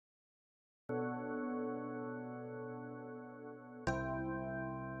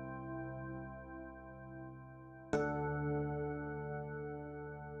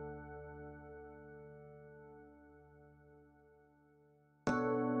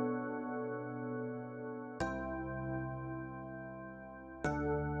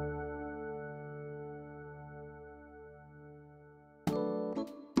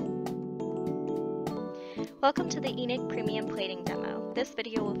Welcome to the ENIG-Premium plating demo. This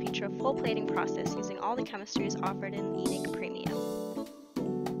video will feature a full plating process using all the chemistries offered in ENIG-Premium.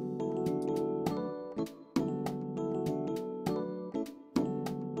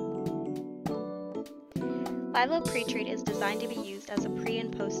 LILO-Pretreat is designed to be used as a pre-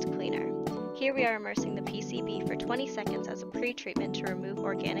 and post-cleaner. Here we are immersing the PCB for 20 seconds as a pre-treatment to remove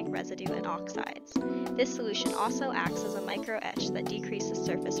organic residue and oxides. This solution also acts as a micro-etch that decreases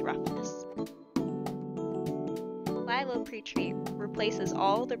surface roughness. LILO-Pretreat replaces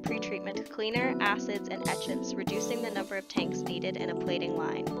all the pre-treatment cleaner, acids, and etchants, reducing the number of tanks needed in a plating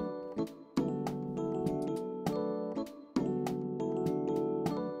line.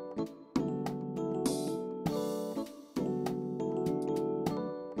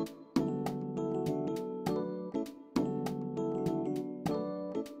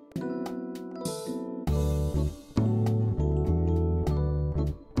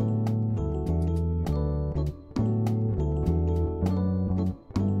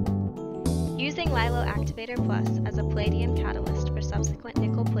 Using LILO Activator Plus as a palladium catalyst for subsequent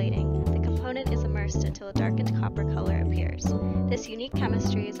nickel plating, the component is immersed until a darkened copper color appears. This unique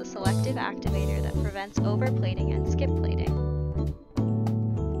chemistry is a selective activator that prevents overplating and skip plating.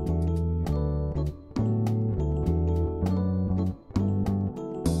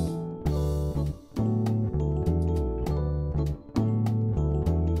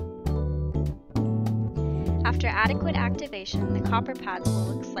 After adequate activation, the copper pads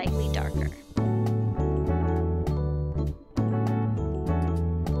will look slightly darker.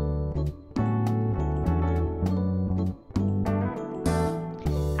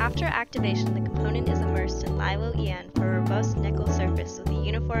 After activation, the component is immersed in LILO-EN for a robust nickel surface with a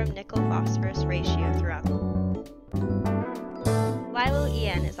uniform nickel-phosphorus ratio throughout.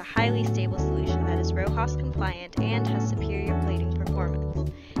 LILO-EN is a highly stable solution that is RoHS-compliant and has superior plating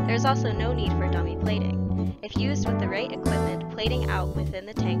performance. There is also no need for dummy plating. If used with the right equipment, plating out within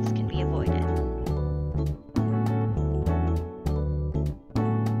the tanks can be avoided.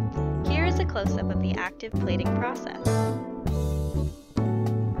 Here is a close-up of the active plating process.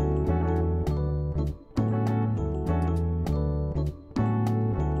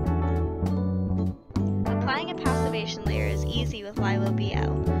 Applying a passivation layer is easy with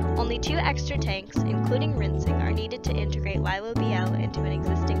LILO-BL. Only 2 extra tanks, including rinsing, are needed to integrate LILO-BL into an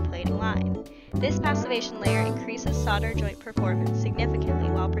existing plating line. This passivation layer increases solder joint performance significantly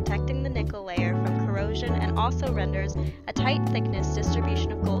while protecting the nickel layer from corrosion and also renders a tight thickness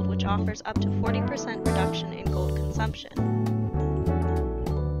distribution of gold, which offers up to 40% reduction in gold consumption.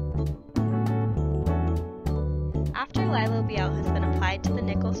 After LILO-BL has been applied to the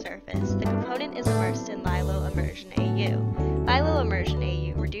nickel surface, the component is immersed in LILO-Immersion AU. LILO-Immersion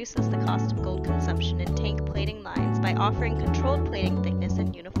AU reduces the cost of gold consumption in tank plating lines by offering controlled plating thickness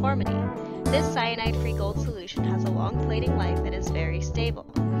and uniformity. This cyanide-free gold solution has a long plating life and is very stable.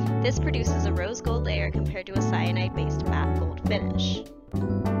 This produces a rose gold layer compared to a cyanide-based matte gold finish.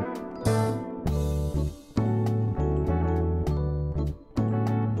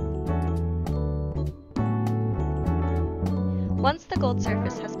 Once the gold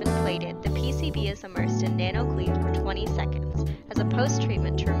surface has been plated, the PCB is immersed in nano-cleave for 20 seconds as a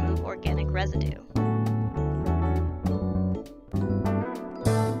post-treatment to remove organic residue.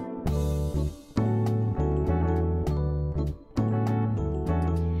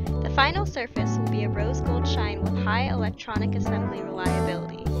 The final surface will be a rose gold shine with high electronic assembly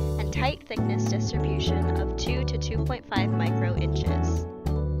reliability and tight thickness distribution of 2 to 2.5 micro inches.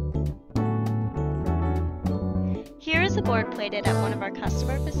 Here is a board plated at one of our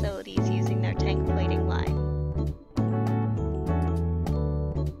customer facilities using their tank plating line.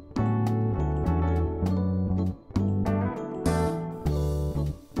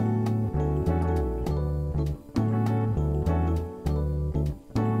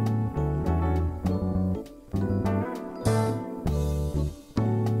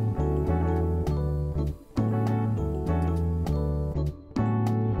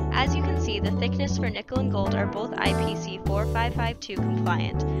 As you can see, the thickness for nickel and gold are both IPC 4552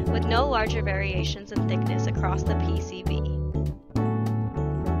 compliant, with no larger variations in thickness across the PCB.